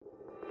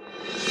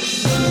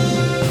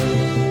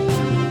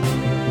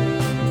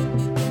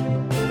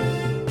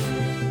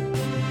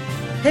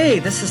Hey,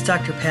 this is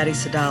Dr. Patty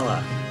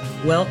Sadala.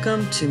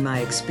 Welcome to my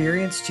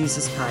Experience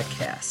Jesus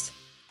podcast.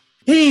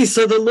 Hey,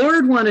 so the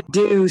Lord wanted to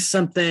do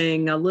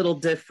something a little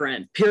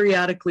different.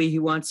 Periodically, He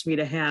wants me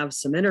to have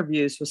some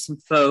interviews with some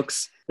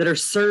folks that are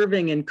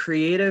serving in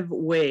creative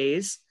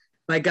ways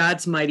by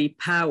God's mighty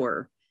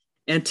power.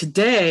 And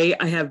today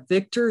I have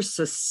Victor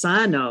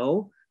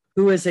Sassano,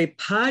 who is a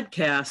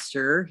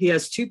podcaster. He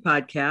has two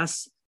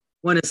podcasts.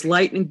 One is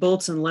Lightning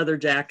Bolts and Leather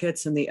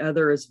Jackets, and the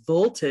other is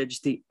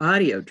Voltage, the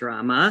audio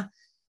drama.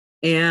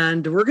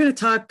 And we're going to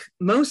talk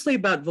mostly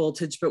about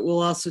Voltage, but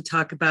we'll also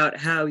talk about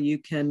how you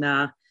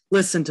can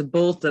listen to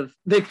both of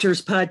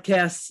Victor's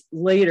podcasts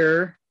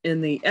later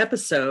in the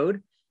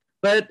episode.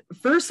 But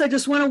first, I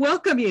just want to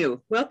welcome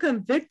you.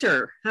 Welcome,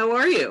 Victor. How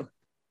are you?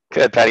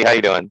 Good, Patty. How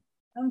you doing?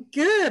 I'm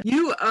good.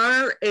 You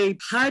are a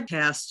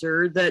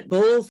podcaster that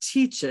both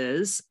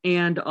teaches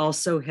and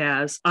also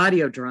has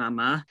audio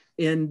drama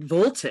in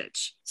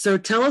Voltage. So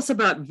tell us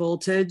about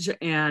Voltage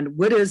and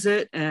what is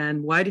it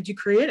and why did you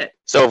create it?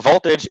 So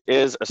Voltage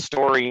is a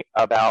story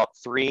about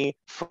three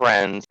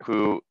friends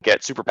who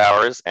get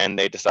superpowers and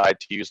they decide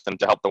to use them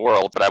to help the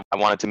world. But I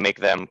wanted to make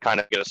them kind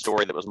of get a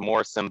story that was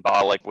more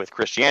symbolic with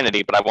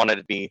Christianity, but I wanted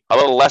it to be a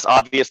little less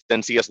obvious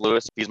than C.S.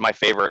 Lewis. He's my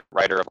favorite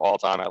writer of all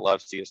time. I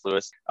love C.S.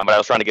 Lewis. But I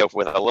was trying to go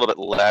with a little bit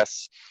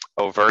less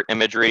overt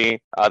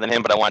imagery than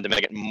him, but I wanted to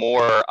make it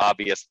more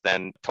obvious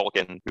than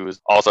Tolkien,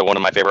 who's also one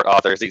of my favorite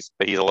authors. He's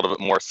a little bit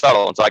more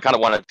subtle. And so I kind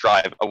of want to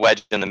drive a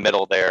wedge in the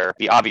middle there,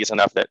 be obvious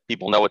enough that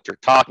people know what you're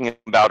talking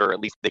about, or at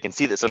least they can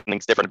see that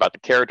something's different about the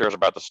characters,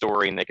 about the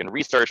story, and they can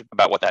research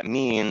about what that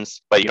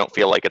means, but you don't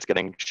feel like it's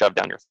getting shoved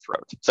down your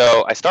throat.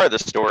 So I started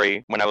this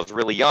story when I was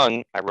really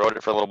young. I wrote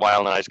it for a little while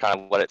and then I just kind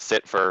of let it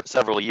sit for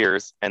several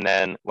years. And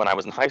then when I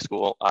was in high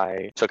school,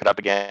 I took it up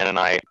again and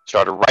I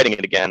started writing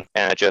it again.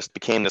 And it just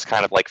became this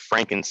kind of like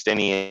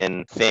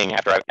Frankensteinian thing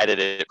after I've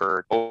edited it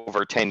for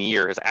over 10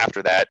 years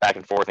after that, back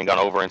and forth and gone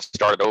over and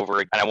started over.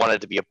 And I wanted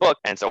it to be a book.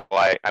 And so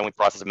I went through the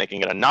process of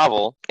making it a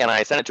novel and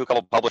I sent it to a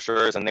couple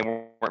publishers and they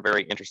weren't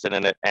very interested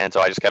in it. And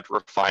so I just kept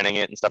refining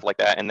it and stuff like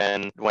that. And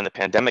then when the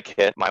pandemic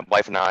hit, my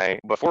wife and I,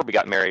 before we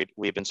got married,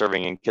 we've been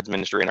serving in kids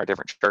ministry in our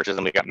different churches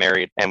and we got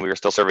married and we were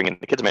still serving in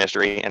the kids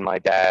ministry. And my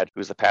dad,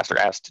 who's the pastor,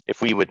 asked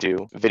if we would do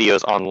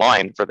videos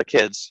online for the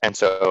kids. And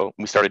so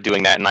we started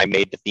doing that and I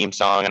made the theme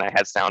song and I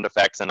had sound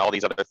effects and all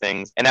these other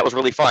things. And that was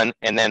really fun.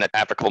 And then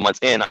after a couple months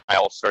in, I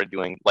also started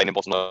doing Lightning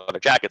Bolts and Leather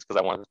Jackets because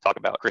I wanted to talk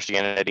about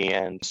Christianity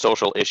and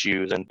social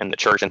issues and the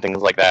church and things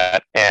like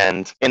that.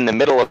 And in the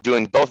middle of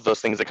doing both of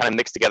those things, they kind of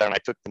mixed together and I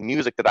took the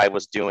music that I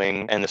was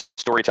doing and the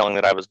storytelling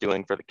that I was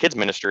doing for the kids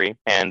ministry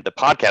and the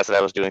podcast that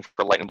I was doing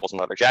for Lightning Bolts and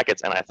Leather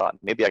Jackets. And I thought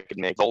maybe I could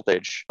make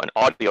Voltage an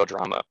audio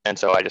drama. And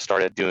so I just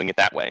started doing it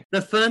that way.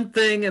 The fun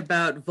thing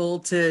about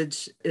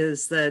Voltage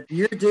is that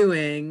you're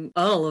doing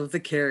all of the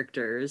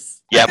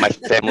characters. Yeah, my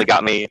family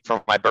got me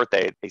for my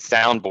birthday a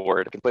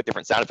soundboard. I can put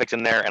different sound effects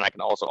in there and I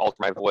can also alter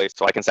my voice.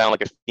 So I can sound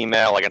like a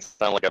female, I can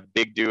sound like a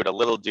big dude, a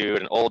little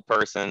dude, an old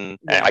person,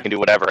 and I can do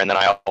whatever. And then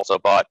I also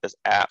bought this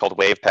app called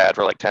WavePad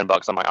for like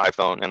 $10 on my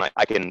iPhone. And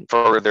I can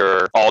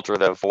further alter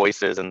the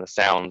voices and the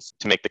sounds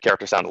to make the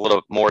character sound a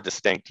little more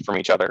distinct from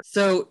each other.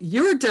 So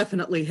you're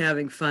definitely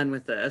having fun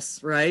with this,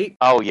 right?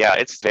 Oh yeah,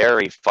 it's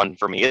very fun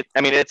for me.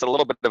 It's a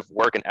little bit of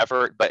work and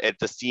effort, but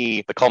to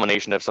see the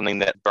culmination of something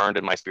that burned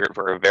in my spirit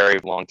for a very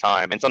long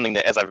time and something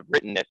that as I've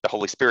written it, the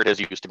Holy Spirit has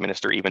used to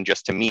minister even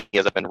just to me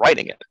as I've been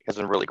writing it has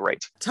been really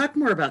great. Talk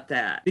more about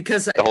that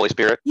because the Holy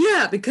Spirit.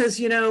 Yeah, because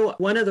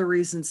one of the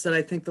reasons that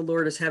I think the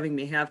Lord is having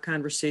me have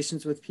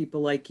conversations with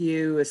people like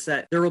you is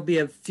that there will be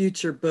a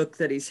future book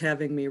that He's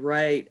having me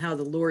write, how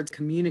the Lord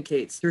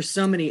communicates through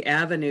so many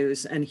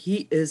avenues, and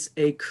He is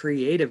a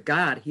creative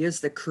God. He is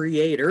the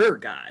creator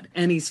God,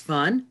 and He's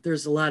fun.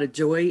 There's a lot of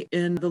joy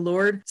in the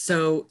Lord.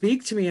 So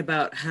speak to me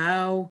about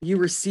how you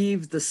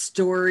receive the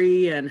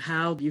story and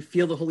how you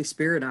feel the Holy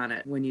Spirit on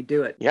it when you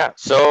do it. Yeah,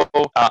 so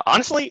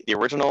honestly, the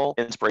original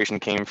inspiration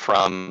came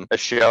from a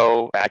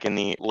show back in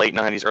the late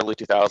 90s, early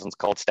 2000s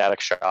called Static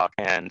Shock,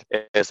 and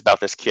it's about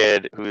this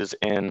kid who's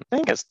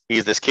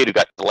he's this kid who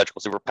got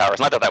electrical superpowers,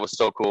 and I thought that was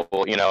so cool,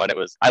 and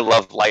I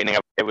love lightning.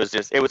 It was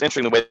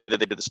interesting the way that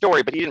they did the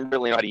story, but he didn't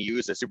really know how to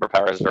use his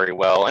superpowers very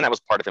well, and that was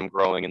part of him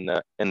growing in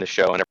the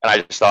show, and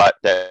I just thought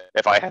that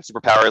if I had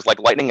superpowers like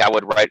lightning, I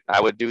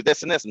would do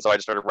this and this, and so I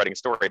just started writing a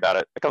story about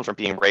it. It comes from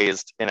being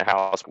raised in a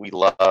house. We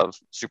love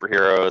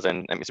superheroes,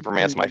 and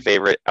Superman's my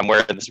favorite. I'm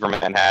wearing the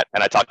Superman hat,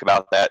 and I talk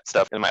about that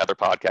stuff in my other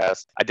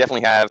podcast. I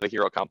definitely have the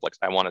hero complex.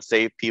 I want to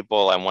save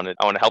people. I want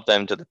to help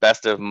them to the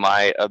best of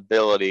my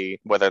ability,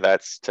 whether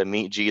that's to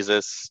meet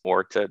Jesus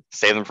or to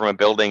save them from a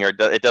building, or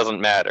it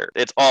doesn't matter.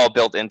 It's all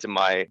built into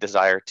my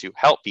desire to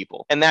help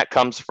people. And that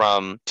comes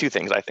from two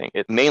things, I think.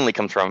 It mainly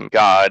comes from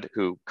God,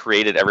 who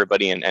created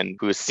everybody and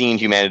who has seen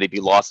humanity be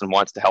lost and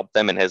wants to help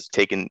them and has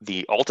taken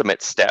the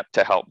ultimate step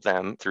to help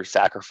them through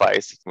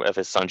sacrifice of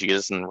His Son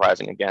Jesus and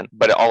rising again.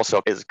 But it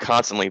also is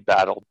constantly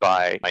battled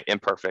by my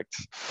imperfect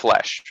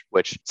flesh,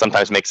 which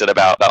sometimes makes it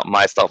about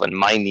myself and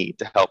my need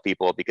to help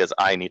people because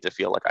I need to to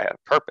feel like I have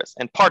purpose.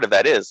 And part of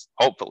that is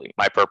hopefully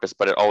my purpose,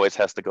 but it always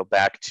has to go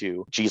back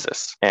to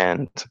Jesus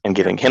and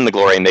giving him the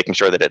glory and making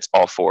sure that it's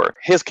all for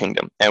his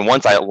kingdom. And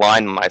once I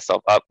align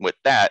myself up with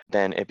that,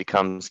 then it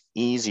becomes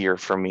easier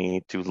for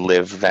me to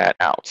live that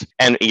out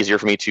and easier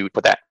for me to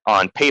put that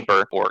on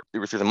paper or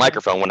through the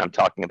microphone when I'm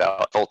talking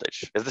about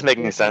voltage. Is this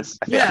making sense?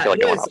 I feel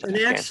like it is. And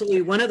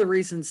actually, one of the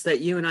reasons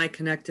that you and I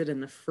connected in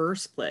the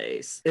first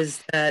place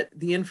is that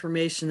the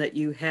information that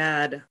you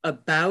had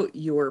about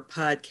your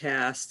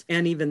podcast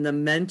and even the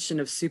mention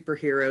of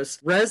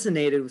superheroes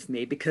resonated with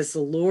me because the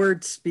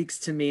Lord speaks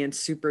to me in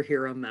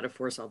superhero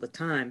metaphors all the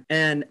time.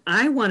 And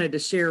I wanted to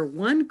share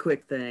one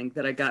quick thing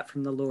that I got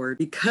from the Lord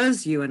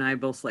because you and I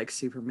both like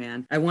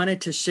Superman. I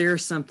wanted to share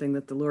something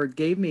that the Lord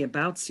gave me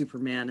about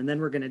Superman, and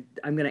then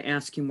I'm going to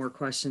ask you more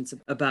questions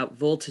about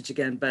voltage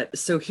again. But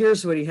so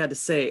here's what he had to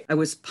say. I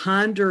was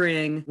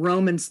pondering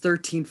Romans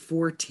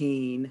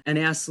 13:14 and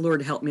asked the Lord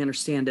to help me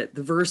understand it.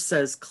 The verse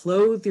says,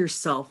 "Clothe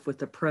yourself with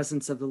the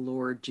presence of the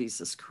Lord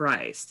Jesus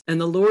Christ." And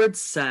the Lord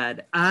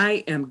said,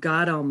 "I am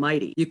God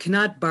Almighty. You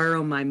cannot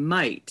borrow my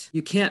might.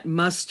 You can't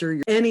muster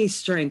any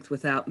strength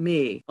without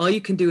me. All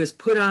you can do is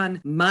put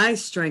on my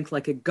strength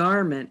like a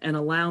garment and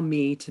allow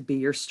me to be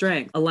your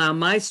strength. Allow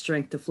my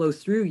strength to flow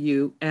through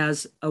you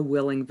as a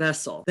willing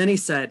vessel." Then he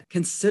said,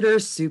 "Consider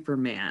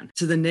Superman.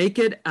 To the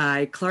naked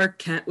eye, Clark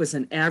Kent was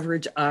an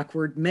average,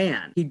 awkward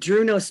man. He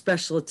drew no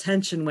special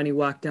attention when he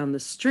walked down the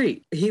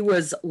street. He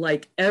was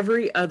like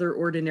every other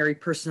ordinary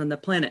person on the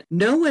planet.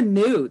 No one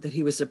knew that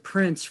he was a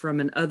prince from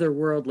an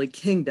otherworldly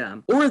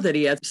kingdom or that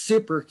he had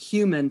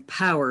superhuman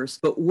powers.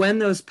 But when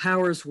those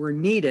powers were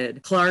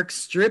needed, Clark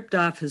stripped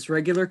off his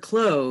regular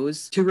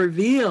clothes to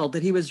reveal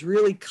that he was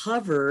really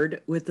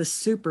covered with a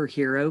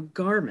superhero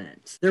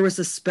garment. There was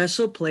a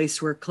special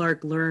place where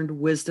Clark learned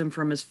wisdom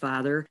from his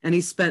father, and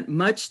he spent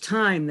much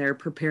time there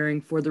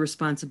preparing for the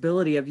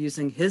responsibility of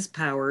using his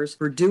powers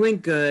for doing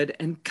good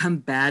and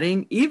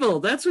combating evil."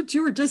 That's what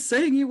you were just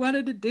saying you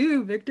wanted to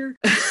do, Victor.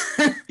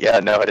 Yeah,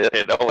 no,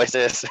 it always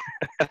is.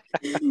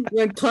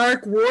 When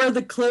Clark wore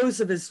the clothes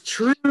of his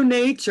true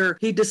nature,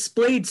 he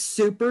displayed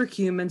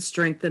superhuman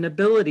strength and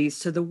abilities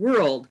to the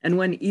world. And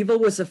when evil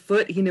was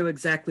afoot, he knew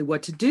exactly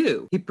what to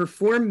do. He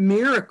performed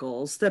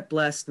miracles that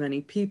blessed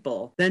many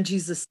people. Then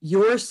Jesus,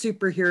 your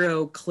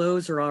superhero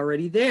clothes are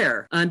already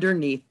there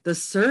underneath the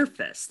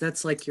surface.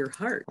 That's like your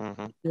heart,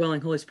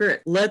 dwelling Holy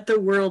Spirit. Let the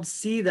world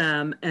see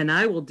them, and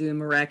I will do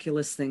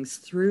miraculous things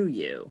through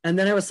you. And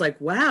then I was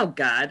like, wow,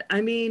 God,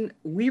 I mean,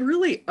 we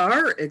really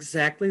are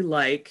exactly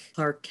like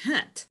Clark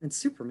Kent and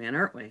Superman,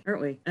 aren't we?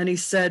 And he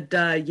said,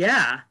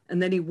 yeah.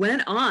 And then he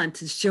went on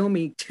to show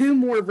me two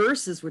more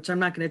verses, which I'm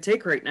not going to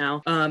take right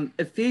now.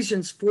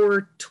 Ephesians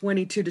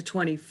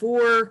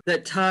 4:22-24,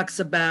 that talks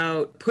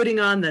about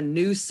putting on the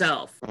new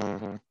self,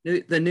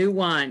 the new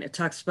wine. It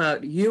talks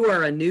about you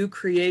are a new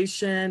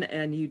creation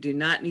and you do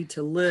not need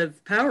to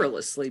live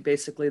powerlessly,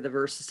 basically the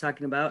verse is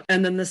talking about.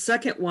 And then the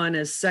second one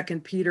is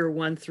 2 Peter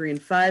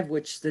 1:3-5,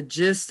 which the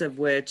gist of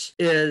which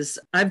is,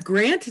 I've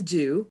granted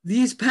you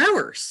these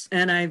powers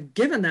and I've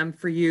given them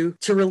for you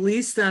to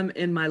release them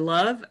in my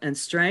love and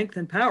strength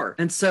and power.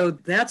 And so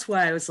that's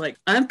why I was like,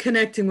 I'm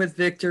connecting with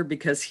Victor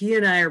because he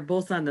and I are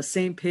both on the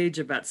same page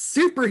about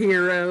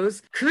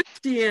superheroes,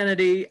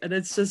 Christianity, and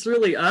it's just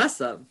really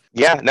awesome.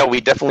 Yeah, no,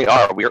 we definitely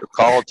are. We are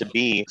called to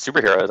be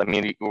superheroes. I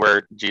mean,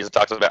 where Jesus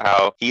talks about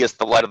how he is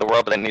the light of the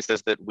world, but then he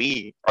says that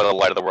we are the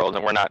light of the world,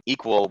 and we're not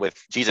equal with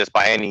Jesus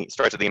by any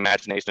stretch of the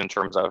imagination in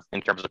terms of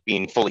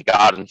being fully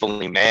God and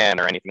fully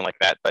man or anything like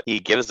that. But he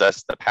gives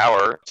us the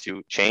power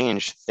to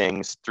change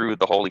things through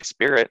the Holy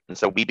Spirit, and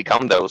so we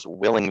become those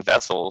willing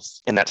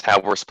vessels, and that's how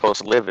we're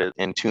supposed to live,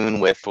 in tune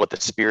with what the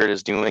Spirit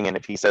is doing. And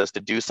if he says to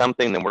do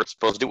something, then we're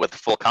supposed to do it with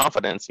full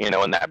confidence,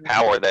 and that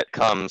power that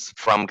comes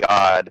from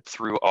God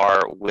through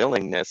our willingness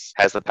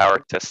has the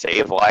power to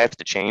save lives,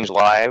 to change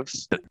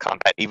lives, to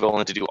combat evil,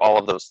 and to do all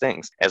of those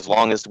things. As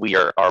long as we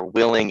are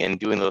willing and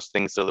doing those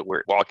things so that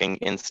we're walking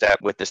in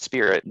step with the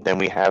Spirit, then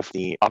we have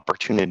the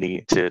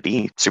opportunity to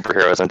be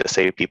superheroes and to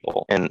save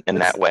people in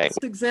that way.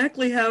 That's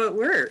exactly how it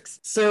works.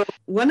 So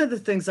one of the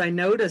things I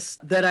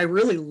noticed that I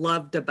really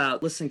loved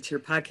about listening to your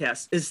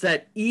podcast is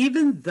that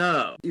even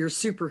though your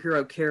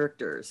superhero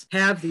characters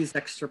have these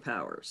extra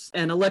powers,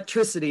 and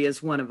electricity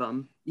is one of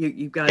them,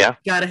 you've got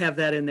to have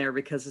that in there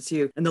because it's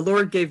you. And the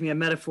Lord gave me a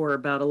metaphor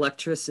about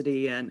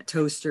electricity and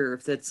toaster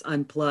that's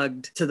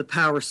unplugged to the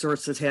power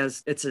source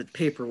it's a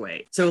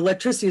paperweight. So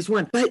electricity is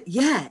one. But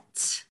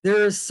yet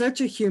there is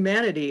such a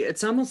humanity.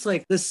 It's almost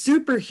like the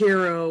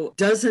superhero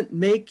doesn't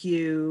make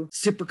you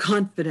super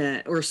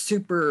confident or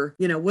super,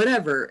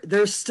 whatever.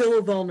 There's still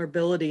a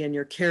vulnerability in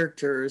your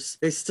characters.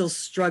 They still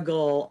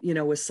struggle,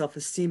 with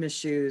self-esteem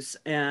issues.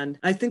 And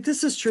I think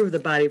this is true of the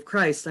body of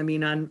Christ. I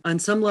mean, on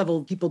some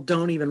level, people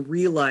don't even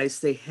realize realize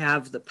they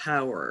have the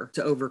power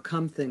to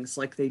overcome things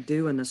like they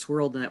do in this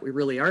world and that we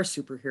really are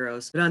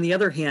superheroes. But on the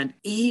other hand,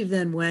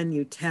 even when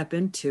you tap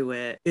into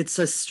it, it's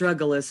a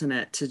struggle, isn't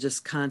it, to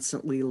just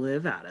constantly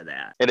live out of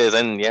that? It is.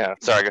 And yeah,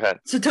 sorry, go ahead.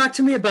 So talk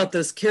to me about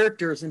those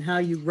characters and how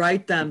you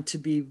write them to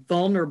be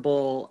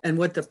vulnerable and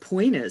what the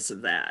point is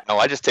of that. Oh,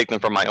 I just take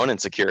them from my own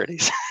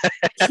insecurities.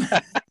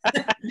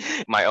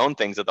 My own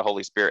things that the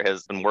Holy Spirit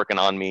has been working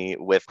on me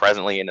with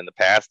presently and in the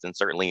past and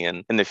certainly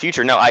in the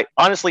future. No, I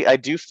honestly, I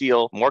do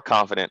feel more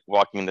confident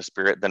walking in the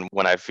Spirit than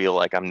when I feel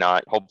like I'm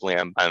not. Hopefully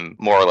I'm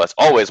more or less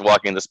always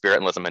walking in the Spirit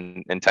unless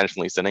I'm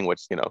intentionally sinning,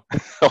 which,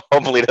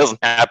 hopefully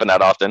doesn't happen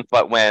that often.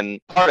 But when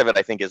part of it,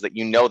 I think, is that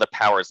the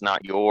power is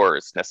not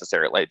yours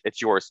necessarily. Like,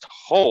 it's yours to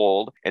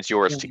hold, it's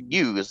yours to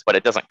use, but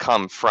it doesn't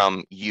come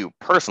from you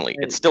personally.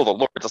 Right. It's still the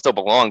Lord. It still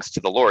belongs to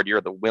the Lord.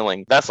 You're the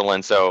willing vessel.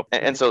 And so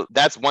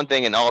that's one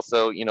thing. And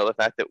also, the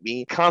fact that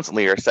we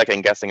constantly are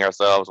second guessing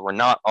ourselves. We're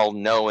not all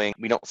knowing.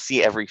 We don't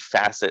see every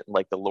facet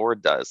like the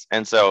Lord does.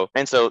 And so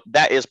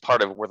that is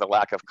part of where the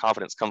lack of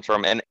confidence comes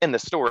from. And in the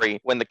story,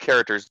 when the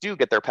characters do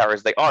get their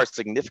powers, they are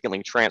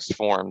significantly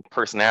transformed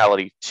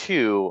personality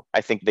too.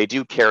 I think they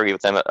do carry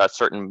with them a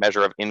certain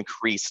measure of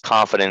increased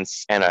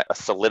confidence and a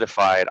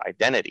solidified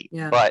identity.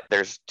 Yeah. But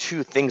there's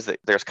two things that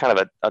there's kind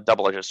of a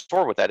double-edged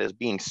sword with that. Is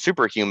being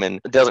superhuman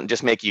doesn't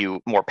just make you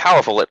more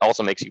powerful, it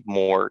also makes you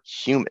more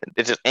human.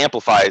 It just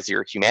amplifies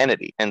your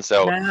humanity. And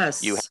so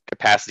you have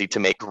capacity to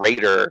make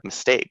greater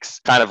mistakes.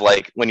 Kind of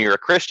like when you're a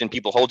Christian,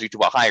 people hold you to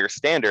a higher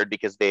standard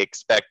because they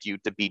expect you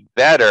to be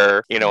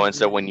better, and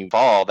so when you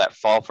fall, that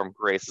fall from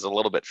grace is a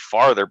little bit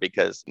farther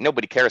because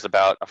nobody cares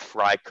about a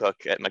fry cook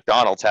at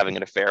McDonald's having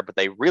an affair, but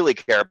they really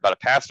care about a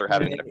pastor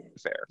having an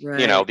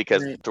affair,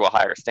 because to a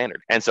higher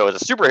standard. And so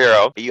as a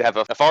superhero, you have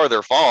a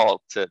farther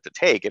fall to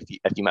take if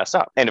you mess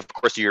up. And of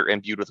course, you're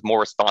imbued with more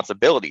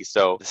responsibility.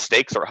 So the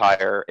stakes are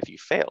higher if you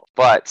fail.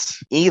 But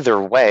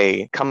either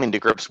way, coming to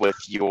grips with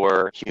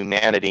your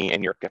humanity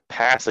and your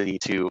capacity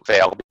to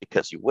fail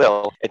because you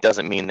will, it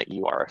doesn't mean that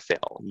you are a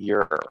fail.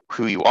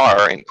 Who you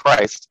are in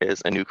Christ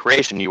is a new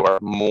creation. You are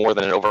more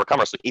than an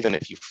overcomer. So even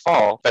if you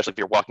fall, especially if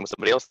you're walking with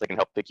somebody else, they can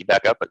help pick you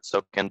back up, but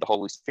so can the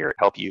Holy Spirit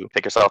help you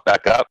pick yourself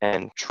back up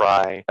and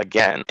try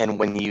again. And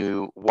when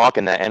you walk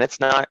in that, and it's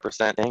not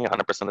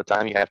 100% of the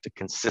time, you have to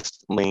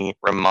consistently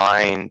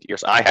remind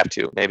yourself. I have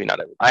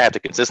to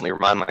consistently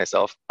remind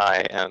myself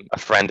I am a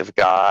friend of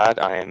God.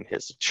 I am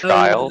his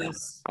child.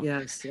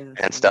 Yes.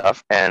 And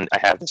stuff. And I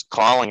have this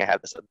calling, I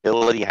have this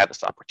ability, I have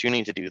this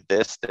opportunity to do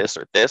this,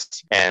 or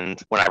this.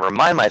 And when I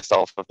remind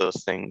myself of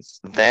those things,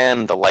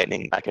 then the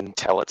lightning, I can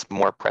tell it's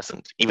more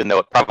present, even though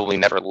it probably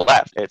never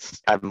left.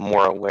 I'm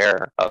more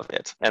aware of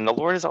it. And the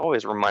Lord is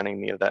always reminding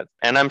me of that.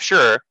 And I'm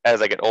sure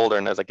as I get older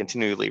and as I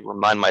continually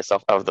remind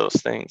myself of those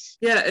things.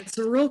 Yeah, it's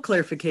a real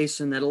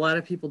clarification that a lot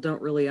of people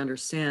don't really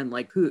understand.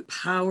 Like,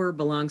 power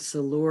belongs to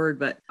the Lord,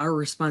 but our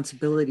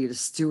responsibility to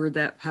steward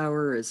that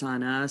power is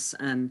on us,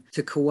 and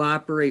to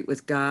cooperate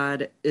with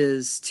God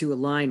is to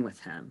align with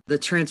him. The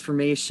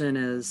transformation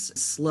is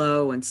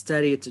slow and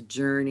steady. It's a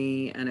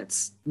journey, and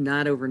it's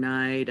not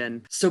overnight.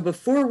 And so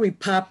before we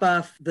pop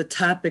off the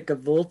topic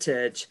of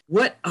voltage,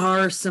 what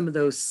are some of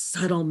those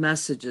subtle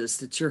messages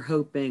that you're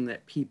hoping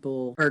that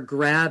people are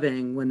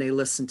grabbing when they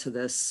listen to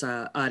this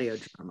audio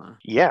drama?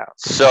 Yeah.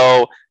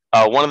 So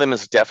one of them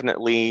is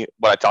definitely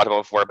what I talked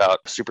about before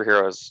about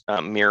superheroes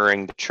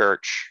mirroring the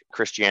church,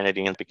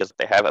 Christianity, and because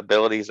they have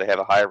abilities, they have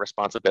a higher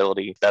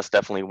responsibility. That's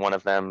definitely one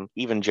of them.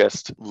 Even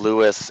just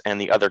Lewis and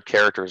the other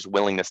characters'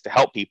 willingness to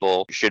help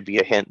people should be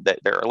a hint that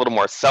they're a little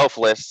more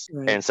selfless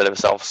instead of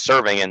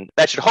self-serving. And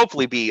that should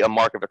hopefully be a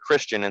mark of a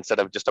Christian instead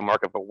of just a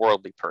mark of a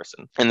worldly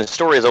person. And the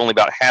story is only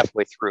about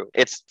halfway through.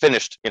 It's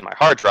finished in my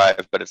hard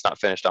drive, but it's not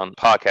finished on the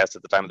podcast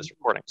at the time of this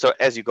recording. So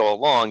as you go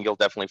along, you'll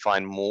definitely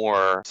find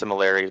more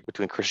similarities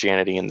between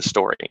Christianity and the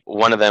story.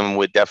 One of them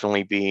would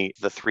definitely be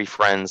the three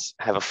friends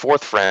have a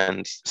fourth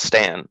friend,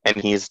 Stan, and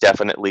he's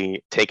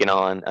definitely taken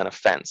on an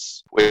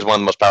offense, which is one of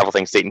the most powerful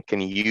things Satan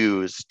can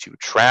use to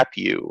trap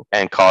you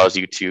and cause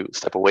you to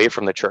step away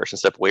from the church and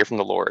step away from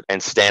the Lord.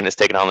 And Stan has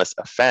taken on this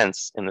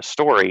offense in the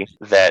story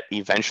that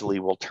eventually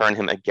will turn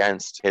him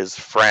against his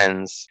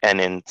friends and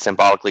in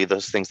symbolically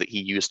those things that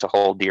he used to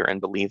hold dear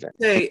and believe in.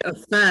 Hey,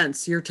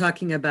 offense, you're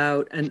talking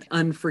about an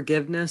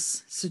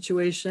unforgiveness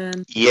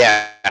situation?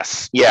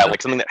 Yes. Yeah,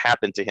 like something that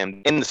happened to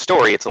him. In the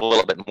story, it's a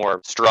little bit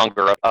more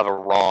stronger of a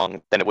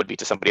wrong than it would be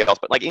to somebody else.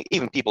 But like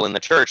even people in the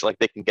church, like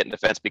they can get an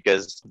offense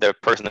because the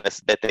person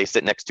that they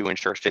sit next to in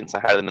church didn't say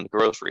hi to them in the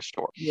grocery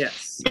store.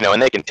 Yes.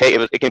 And they can take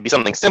it can be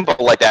something simple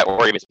like that,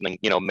 or even something,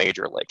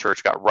 major like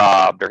church got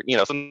robbed or,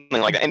 something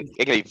like that. And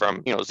it can be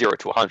from, 0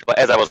 to 100. But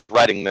as I was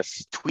writing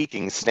this,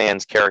 tweaking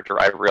Stan's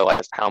character, I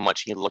realized how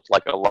much he looked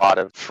like a lot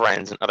of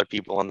friends and other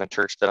people in the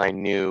church that I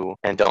knew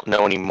and don't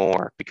know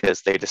anymore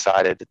because they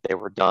decided that they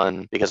were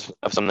done because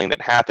of something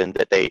that happened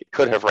that they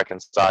could have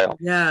reconciled.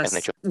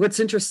 Yes. What's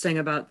interesting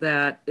about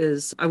that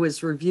is I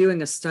was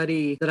reviewing a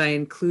study that I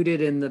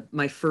included in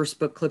my first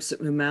book, Clips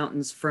at Moon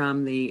Mountains,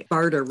 from the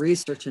Barta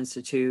Research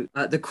Institute.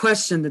 The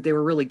question that they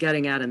were really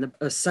getting at in the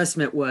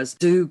assessment was,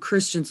 do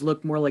Christians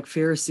look more like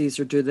Pharisees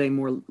or do they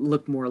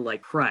look more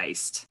like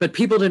Christ? But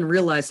people didn't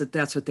realize that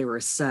that's what they were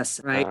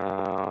assessing, right?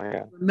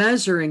 Yeah.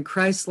 Measuring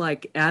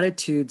Christ-like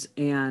attitudes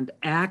and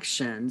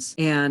actions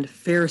and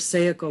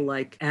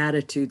Pharisaical-like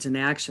attitudes and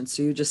actions.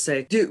 So you just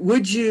say,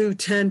 would you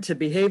tend to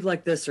behave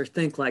like this or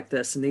think like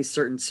this in these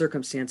certain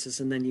circumstances?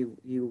 And then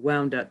you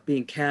wound up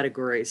being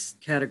categorized.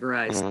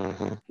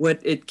 Mm-hmm. What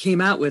it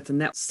came out with,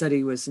 and that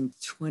study was in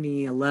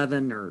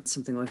 2011 or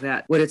something like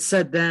that, what it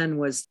said then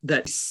was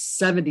that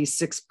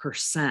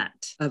 76%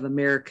 of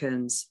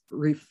Americans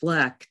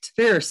reflect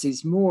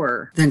Pharisees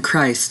more than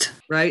Christ,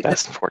 right?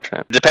 That's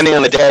unfortunate. Depending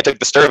on the day I took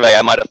the survey,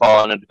 I might have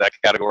fallen into that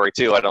category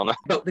too. I don't know.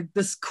 But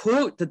this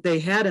quote that they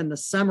had in the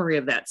summary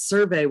of that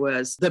survey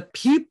was, the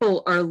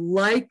people are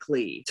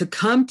likely to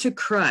come to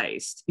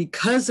Christ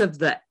because of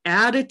the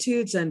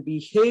attitudes and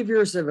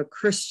behaviors of a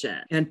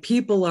Christian, and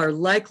people are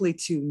likely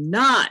to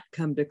not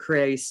come to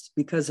Christ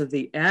because of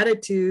the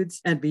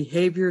attitudes and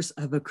behaviors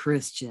of a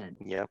Christian.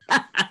 Yeah.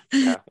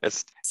 Yeah,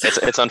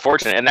 it's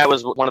unfortunate, and that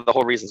was one of the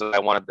whole reasons that I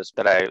wanted this,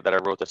 that I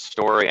wrote this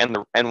story, and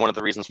one of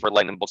the reasons for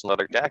Lightning Bolts and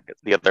Leather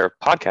Jackets, the other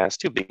podcast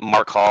too.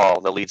 Mark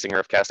Hall, the lead singer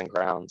of Casting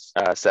Crowns,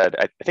 said,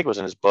 I think it was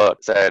in his book,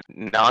 said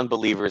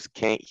non-believers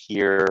can't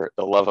hear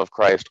the love of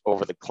Christ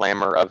over the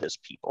clamor of his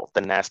people,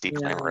 the nasty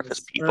clamor of his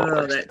people.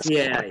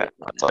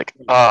 It's like,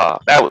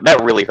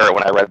 that really hurt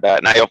when I read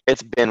that, and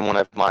it's been one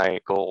of my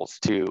goals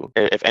too.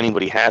 If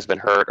anybody has been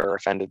hurt or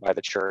offended by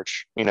the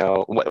church,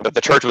 but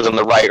the church was in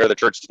the right or the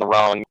church is in the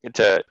wrong,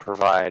 to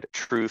provide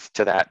truth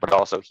to that, but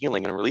also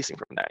healing and releasing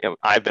from that.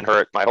 I've been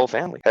hurt. My whole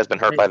family has been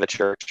hurt by the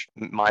church.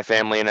 My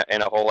family and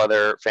a whole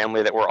other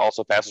family that were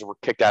also pastors were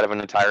kicked out of an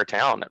entire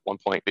town at one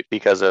point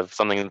because of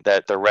something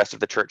that the rest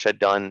of the church had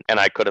done, and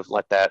I could have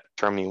let that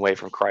turn me away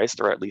from Christ,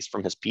 or at least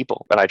from his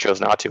people, but I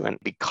chose not to. And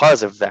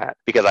because of that,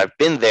 because I've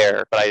been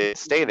there, but I didn't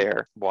stay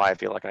there, I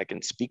feel like I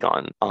can speak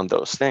on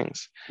those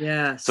things.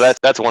 Yeah. So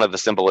that's one of the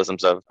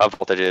symbolisms of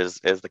Voltage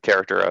is the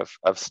character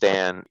of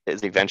Stan,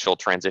 is the eventual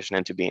transition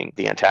into being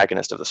the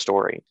antagonist of the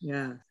story.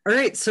 Yeah. All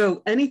right.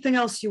 So anything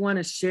else you want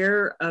to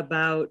share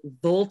about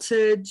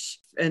Voltage,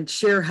 and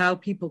share how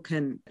people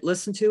can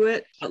listen to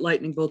it at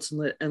Lightning Bolts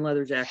and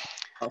Leather Jackets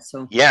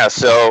also? Yeah.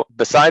 So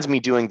besides me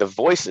doing the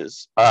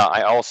voices,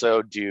 I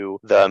also do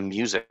the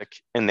music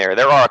in there.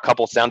 There are a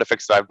couple sound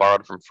effects that I've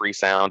borrowed from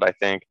Freesound, I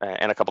think,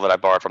 and a couple that I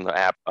borrowed from the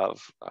app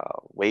of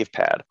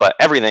WavePad. But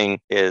everything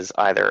is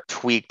either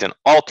tweaked and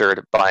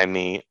altered by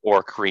me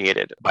or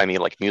created by me,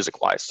 like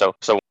music-wise. So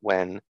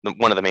when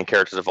one of the main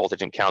characters of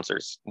Voltage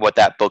encounters what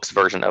that book's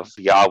version of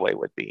Yahweh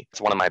would be, it's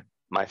one of my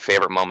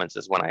favorite moments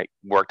is when I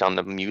worked on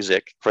the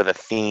music for the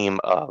theme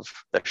of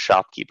the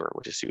shopkeeper,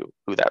 which is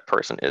who that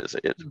person is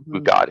who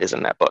God is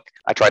in that book.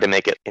 I tried to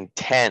make it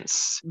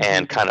intense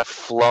and kind of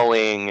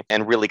flowing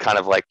and really kind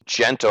of like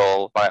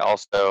gentle, but I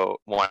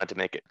also wanted to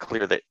make it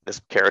clear that this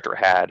character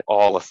had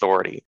all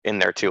authority in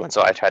there too. And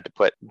so I had to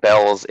put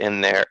bells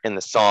in there in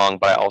the song,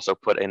 but I also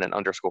put in an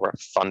underscore of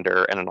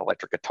thunder and an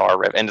electric guitar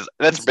riff. And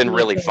that's been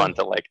really fun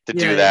to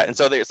do that. And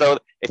so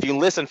if you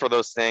listen for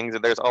those things,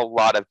 there's a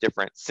lot of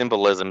different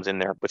symbolisms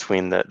in there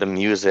between the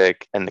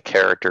music and the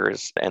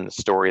characters and the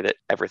story, that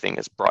everything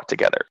is brought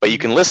together. But you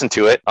can listen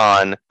to it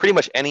on pretty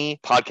much any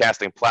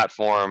podcasting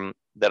platform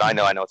that I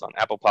know. I know it's on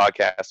Apple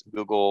Podcasts,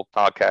 Google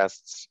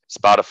Podcasts,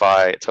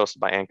 Spotify. It's hosted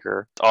by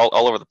Anchor. It's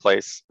all over the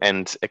place.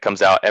 And it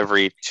comes out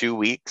every 2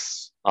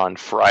 weeks on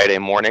Friday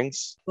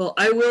mornings. Well,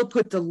 I will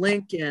put the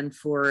link in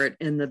for it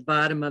in the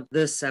bottom of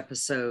this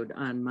episode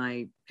on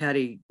my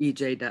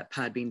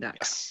pattyej.podbean.com.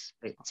 Yes.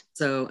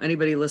 So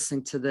anybody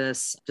listening to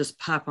this, just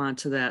pop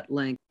onto that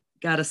link.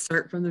 Got to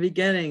start from the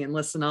beginning and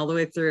listen all the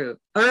way through.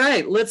 All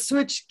right, let's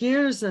switch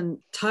gears and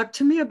talk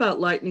to me about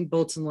Lightning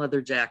Bolts and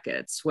Leather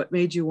Jackets. What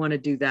made you want to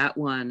do that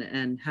one,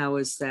 and how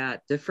is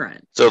that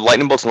different? So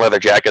Lightning Bolts and Leather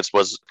Jackets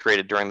was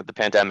created during the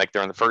pandemic,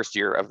 during the first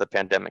year of the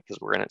pandemic, because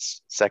we're in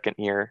its second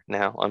year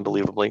now,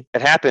 unbelievably.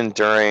 It happened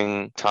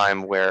during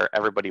time where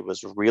everybody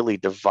was really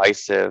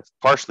divisive,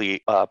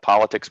 partially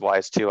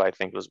politics-wise too, I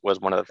think was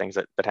one of the things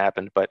that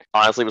happened. But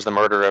honestly, it was the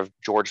murder of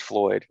George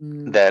Floyd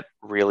that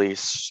really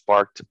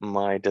sparked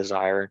my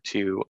desire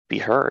to be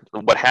heard.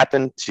 What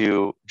happened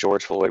to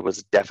George Floyd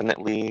was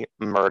definitely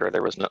murder.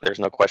 There's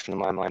no question in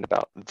my mind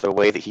about the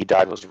way that he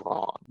died was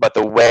wrong, but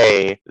the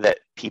way that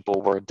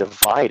people were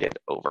divided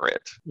over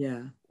it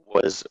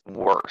was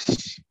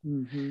worse.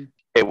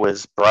 It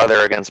was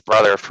brother against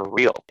brother for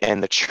real,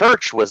 and the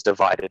church was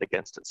divided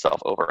against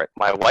itself over it.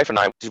 My wife and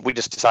I, we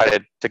just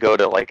decided to go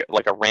to like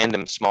a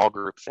random small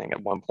group thing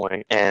at one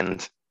point,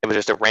 and it was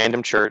just a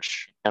random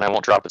church and I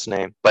won't drop its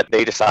name, but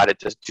they decided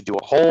to do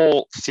a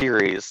whole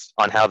series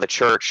on how the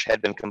church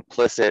had been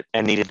complicit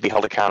and needed to be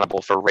held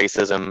accountable for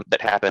racism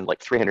that happened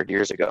like 300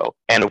 years ago.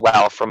 And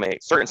while from a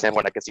certain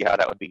standpoint, I could see how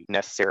that would be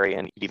necessary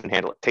and you'd even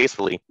handle it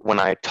tastefully, when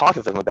I talked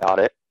to them about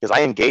it, because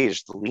I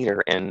engaged the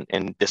leader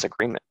in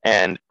disagreement,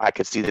 and I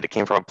could see that it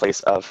came from a place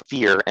of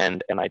fear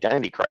and an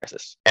identity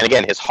crisis. And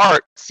again, his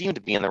heart seemed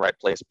to be in the right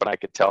place, but I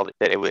could tell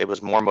that it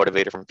was more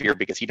motivated from fear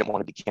because he didn't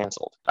want to be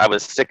canceled. I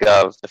was sick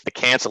of the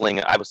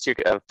canceling. I was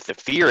sick of the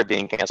fear of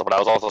being canceled, but I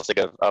was also sick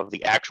of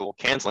the actual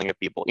canceling of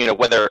people.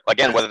 Whether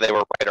they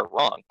were right or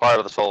wrong. Part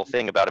of this whole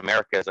thing about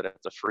America is that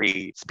it's a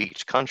free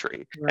speech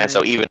country, right. And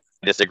so even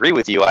disagree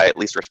with you, I at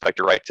least respect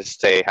your right to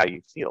say how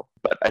you feel.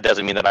 But it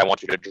doesn't mean that I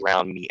want you to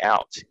drown me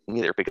out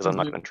either, because I'm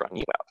not going to drown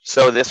you out.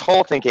 So this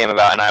whole thing came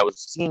about, and I was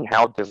seeing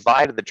how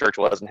divided the church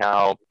was and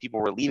how people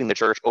were leaving the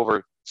church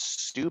over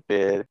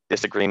stupid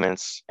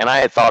disagreements. And I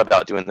had thought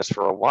about doing this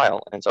for a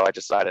while. And so I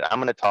decided I'm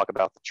going to talk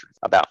about the truth,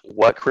 about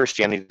what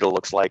Christianity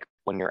looks like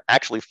when you're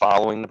actually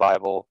following the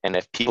Bible. And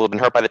if people have been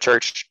hurt by the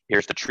church,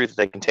 here's the truth that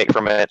they can take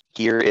from it.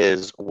 Here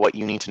is what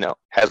you need to know.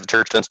 Has the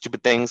church done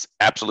stupid things?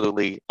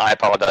 Absolutely. I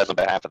apologize on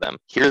behalf of them.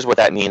 Here's what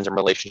that means in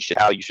relationship,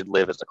 how you should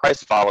live as a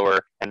Christ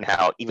follower, and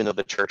how even though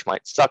the church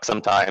might suck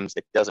sometimes,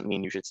 it doesn't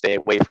mean you should stay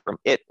away from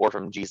it or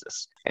from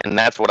Jesus. And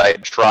that's what I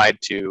tried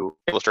to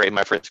illustrate in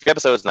my first few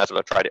episodes, and that's what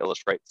I've tried to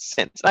illustrate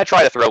since. And I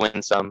try to throw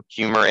in some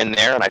humor in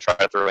there, and I try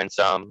to throw in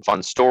some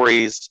fun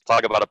stories.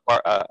 I'll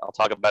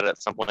talk about it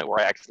at some point where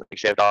I accidentally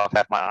shaved off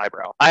half my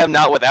eyebrow. I am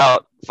not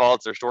without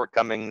faults or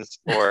shortcomings,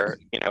 or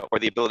or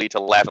the ability to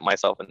laugh at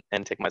myself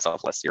and take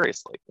myself less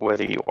seriously.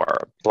 Whether you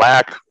are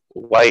Black,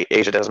 white,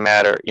 Asia, doesn't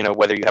matter.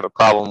 Whether you have a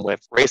problem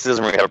with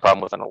racism, or you have a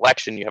problem with an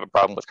election, you have a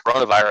problem with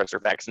coronavirus or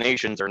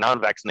vaccinations or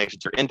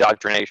non-vaccinations or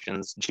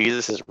indoctrinations,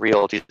 Jesus is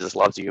real. Jesus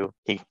loves you.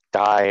 He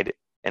died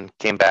and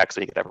came back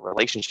so he could have a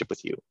relationship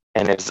with you.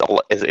 And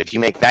if you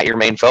make that your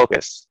main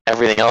focus,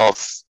 everything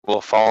else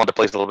will fall into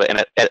place a little bit, and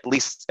at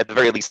the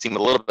very least seem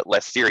a little bit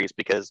less serious,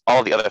 because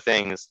all the other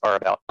things are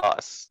about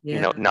us,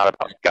 not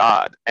about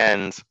God.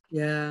 And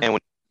when we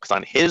focus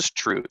on his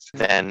truth,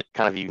 then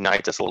kind of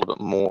unites us a little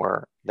bit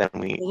more than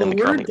we. Well, the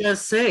word does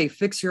say,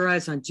 fix your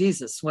eyes on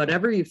Jesus.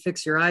 Whatever you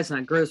fix your eyes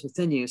on grows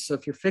within you. So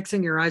if you're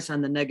fixing your eyes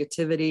on the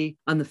negativity,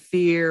 on the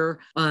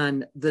fear,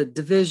 on the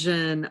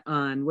division,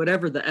 on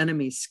whatever the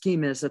enemy's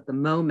scheme is at the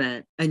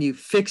moment, and you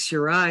fix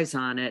your eyes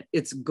on it,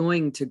 it's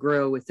going to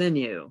grow within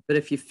you. But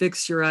if you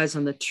fix your eyes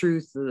on the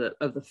truth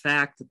of the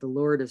fact that the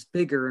Lord is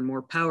bigger and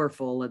more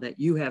powerful, and that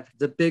you have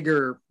the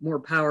bigger, more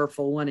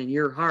powerful one in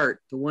your heart,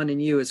 the one in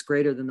you is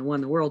greater than the one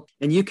in the world,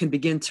 and you can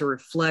begin to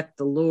reflect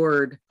the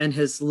Lord and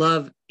his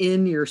love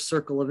in your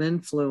circle of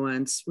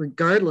influence,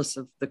 regardless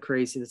of the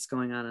crazy that's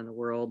going on in the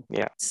world.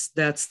 Yeah.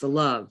 That's the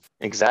love.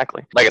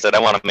 Exactly. Like I said, I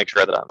want to make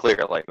sure that I'm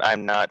clear. Like,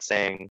 I'm not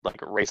saying like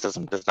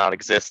racism does not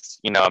exist.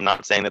 I'm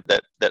not saying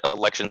that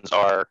elections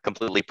are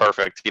completely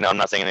perfect. I'm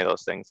not saying any of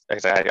those things.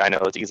 I know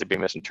it's easily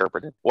being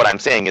misinterpreted. What I'm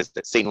saying is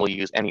that Satan will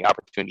use any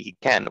opportunity he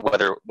can,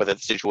 whether the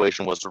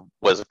situation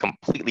was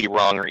completely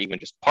wrong or even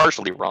just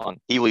partially wrong.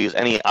 He will use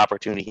any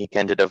opportunity he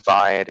can to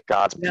divide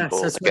God's people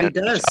against each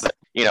other.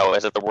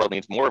 As if the world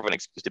needs more of an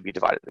excuse to be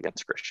divided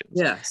against Christians.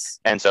 Yes.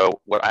 And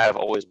so what I have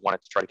always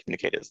wanted to try to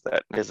communicate is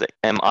that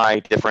am I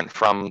different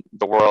from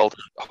the world?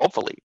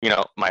 Hopefully,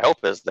 my hope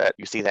is that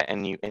you see that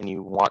and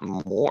you want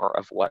more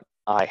of what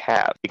I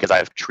have, because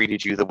I've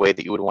treated you the way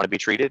that you would want to be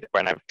treated,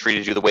 and I've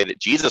treated you the way that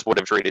Jesus would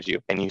have treated you,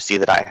 and you see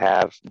that I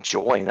have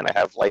joy and that I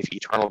have life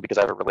eternal because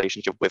I have a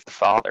relationship with the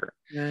Father.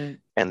 Right.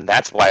 And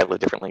that's why I live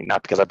differently,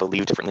 not because I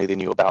believe differently than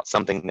you about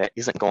something that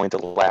isn't going to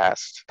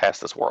last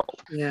past this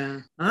world.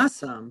 Yeah.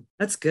 Awesome.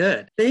 That's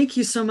good. Thank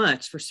you so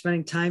much for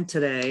spending time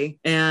today.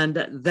 And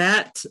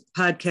that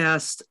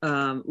podcast,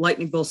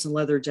 Lightning Bolts and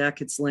Leather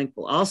Jackets link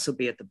will also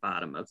be at the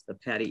bottom of the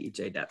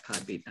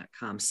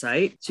pattyej.podbean.com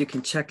site. So you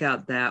can check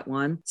out that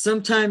one.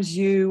 Sometimes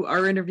you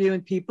are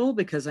interviewing people,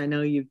 because I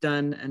know you've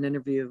done an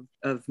interview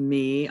of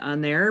me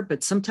on there,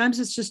 but sometimes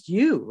it's just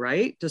you,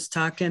 right? Just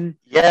talking.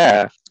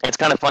 Yeah. It's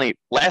kind of funny.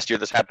 Last year,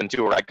 this happened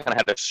too, where I kind of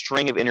had a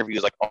string of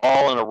interviews like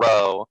all in a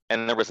row,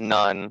 and there was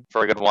none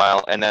for a good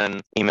while. And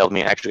then emailed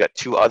me. I actually got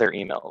 2 other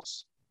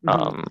emails.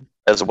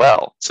 As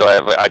well. So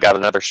I got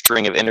another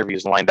string of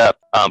interviews lined up.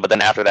 But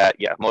then after that,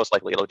 most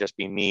likely it'll just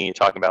be me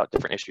talking about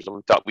different issues.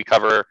 We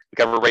cover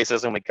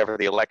racism, we cover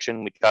the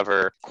election, we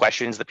cover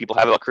questions that people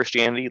have about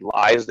Christianity,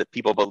 lies that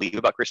people believe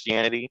about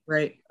Christianity,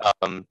 right?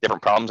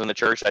 Different problems in the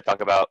church. I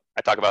talk about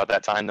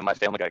that time that my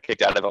family got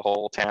kicked out of a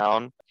whole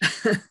town.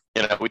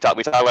 We talk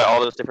about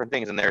all those different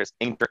things, and there's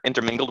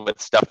intermingled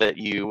with stuff that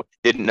you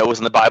didn't know was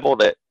in the Bible,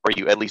 or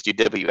you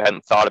did, but you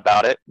hadn't thought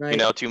about it, right.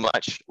 Too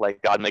much,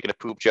 like God making a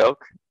poop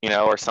joke,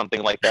 or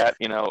something like that,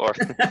 or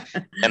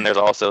and there's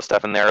also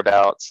stuff in there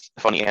about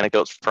funny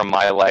anecdotes from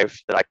my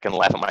life that I can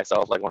laugh at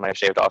myself, like when I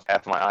shaved off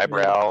half my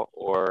eyebrow, right.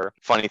 Or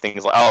funny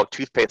things like,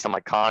 toothpaste on my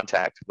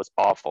contact was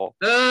awful.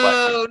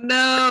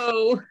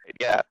 No.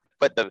 Yeah,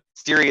 but the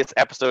serious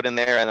episode in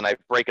there, and then I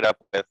break it up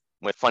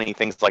with funny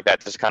things like that,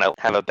 just kind of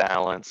have a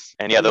balance.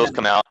 And those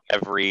come out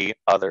every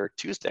other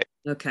Tuesday.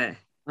 Okay.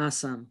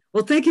 Awesome.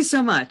 Well, thank you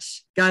so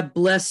much. God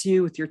bless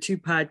you with your 2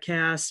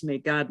 podcasts. May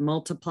God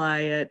multiply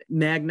it,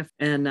 magnify,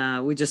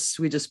 and we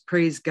just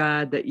praise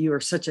God that you are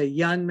such a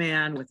young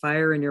man with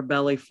fire in your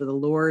belly for the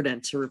Lord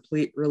and to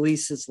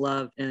release His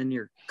love in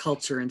your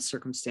culture and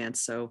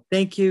circumstance. So,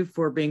 thank you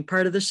for being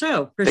part of the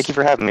show. Thank you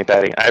for having me,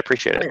 Patty. I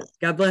appreciate it.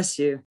 God bless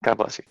you. God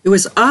bless you. It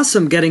was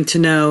awesome getting to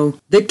know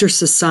Victor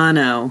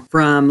Sassano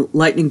from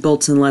Lightning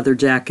Bolts and Leather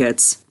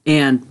Jackets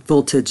and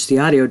Voltage, the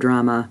audio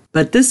drama.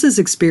 But this is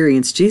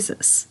Experience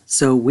Jesus.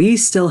 So we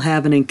still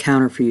have an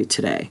encounter for you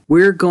today.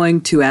 We're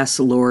going to ask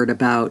the Lord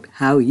about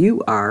how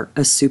you are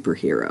a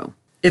superhero.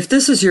 If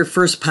this is your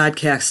first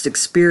podcast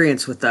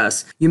experience with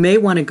us, you may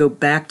want to go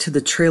back to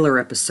the trailer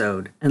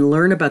episode and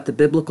learn about the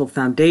biblical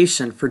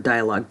foundation for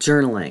dialogue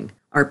journaling,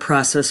 our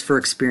process for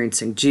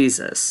experiencing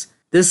Jesus.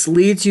 This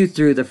leads you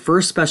through the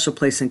first special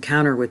place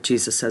encounter with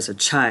Jesus as a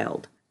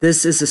child.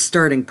 This is a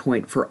starting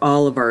point for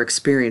all of our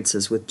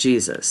experiences with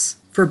Jesus.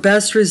 For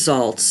best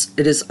results,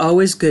 it is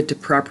always good to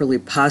properly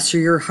posture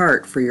your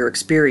heart for your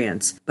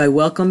experience by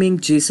welcoming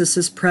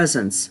Jesus'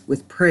 presence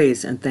with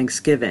praise and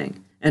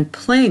thanksgiving, and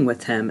playing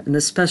with Him in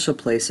the special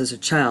place as a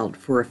child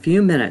for a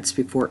few minutes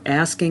before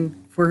asking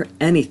for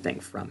anything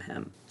from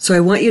Him. So I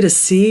want you to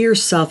see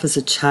yourself as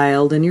a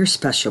child in your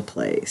special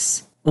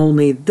place.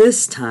 Only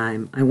this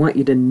time, I want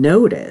you to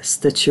notice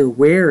that you're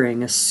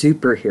wearing a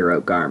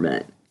superhero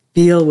garment.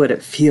 Feel what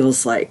it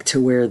feels like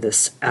to wear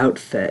this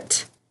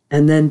outfit.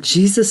 And then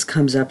Jesus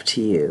comes up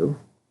to you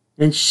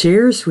and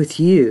shares with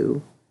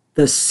you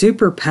the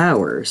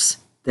superpowers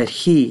that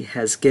He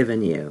has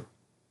given you.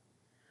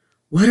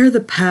 What are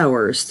the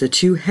powers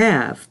that you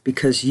have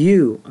because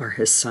you are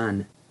His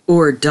son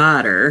or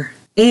daughter?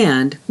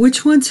 And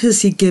which ones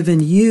has He given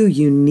you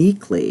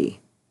uniquely?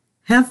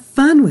 Have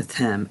fun with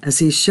Him as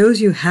He shows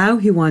you how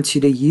He wants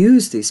you to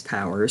use these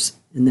powers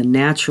in the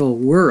natural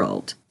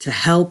world to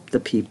help the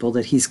people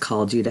that He's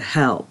called you to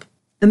help.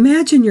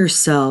 Imagine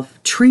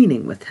yourself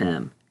training with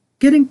Him,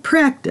 getting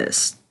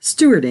practice,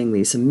 stewarding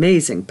these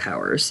amazing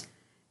powers,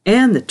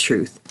 and the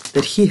truth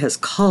that He has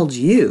called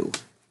you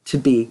to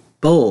be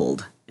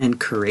bold and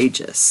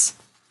courageous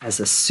as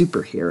a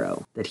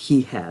superhero that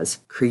He has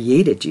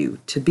created you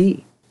to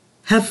be.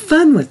 Have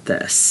fun with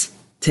this.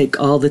 Take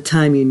all the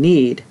time you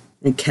need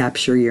and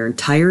capture your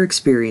entire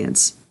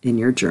experience in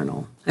your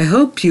journal. I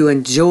hope you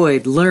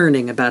enjoyed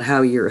learning about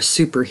how you're a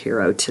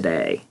superhero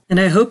today.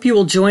 And I hope you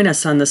will join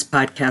us on this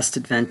podcast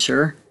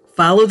adventure.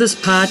 Follow this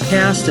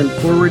podcast and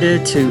forward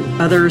it to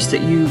others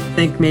that you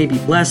think may be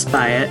blessed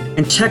by it.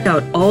 And check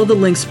out all the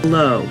links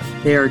below.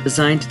 They are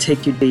designed to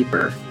take you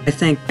deeper. I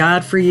thank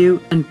God for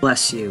you and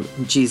bless you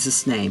in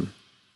Jesus' name.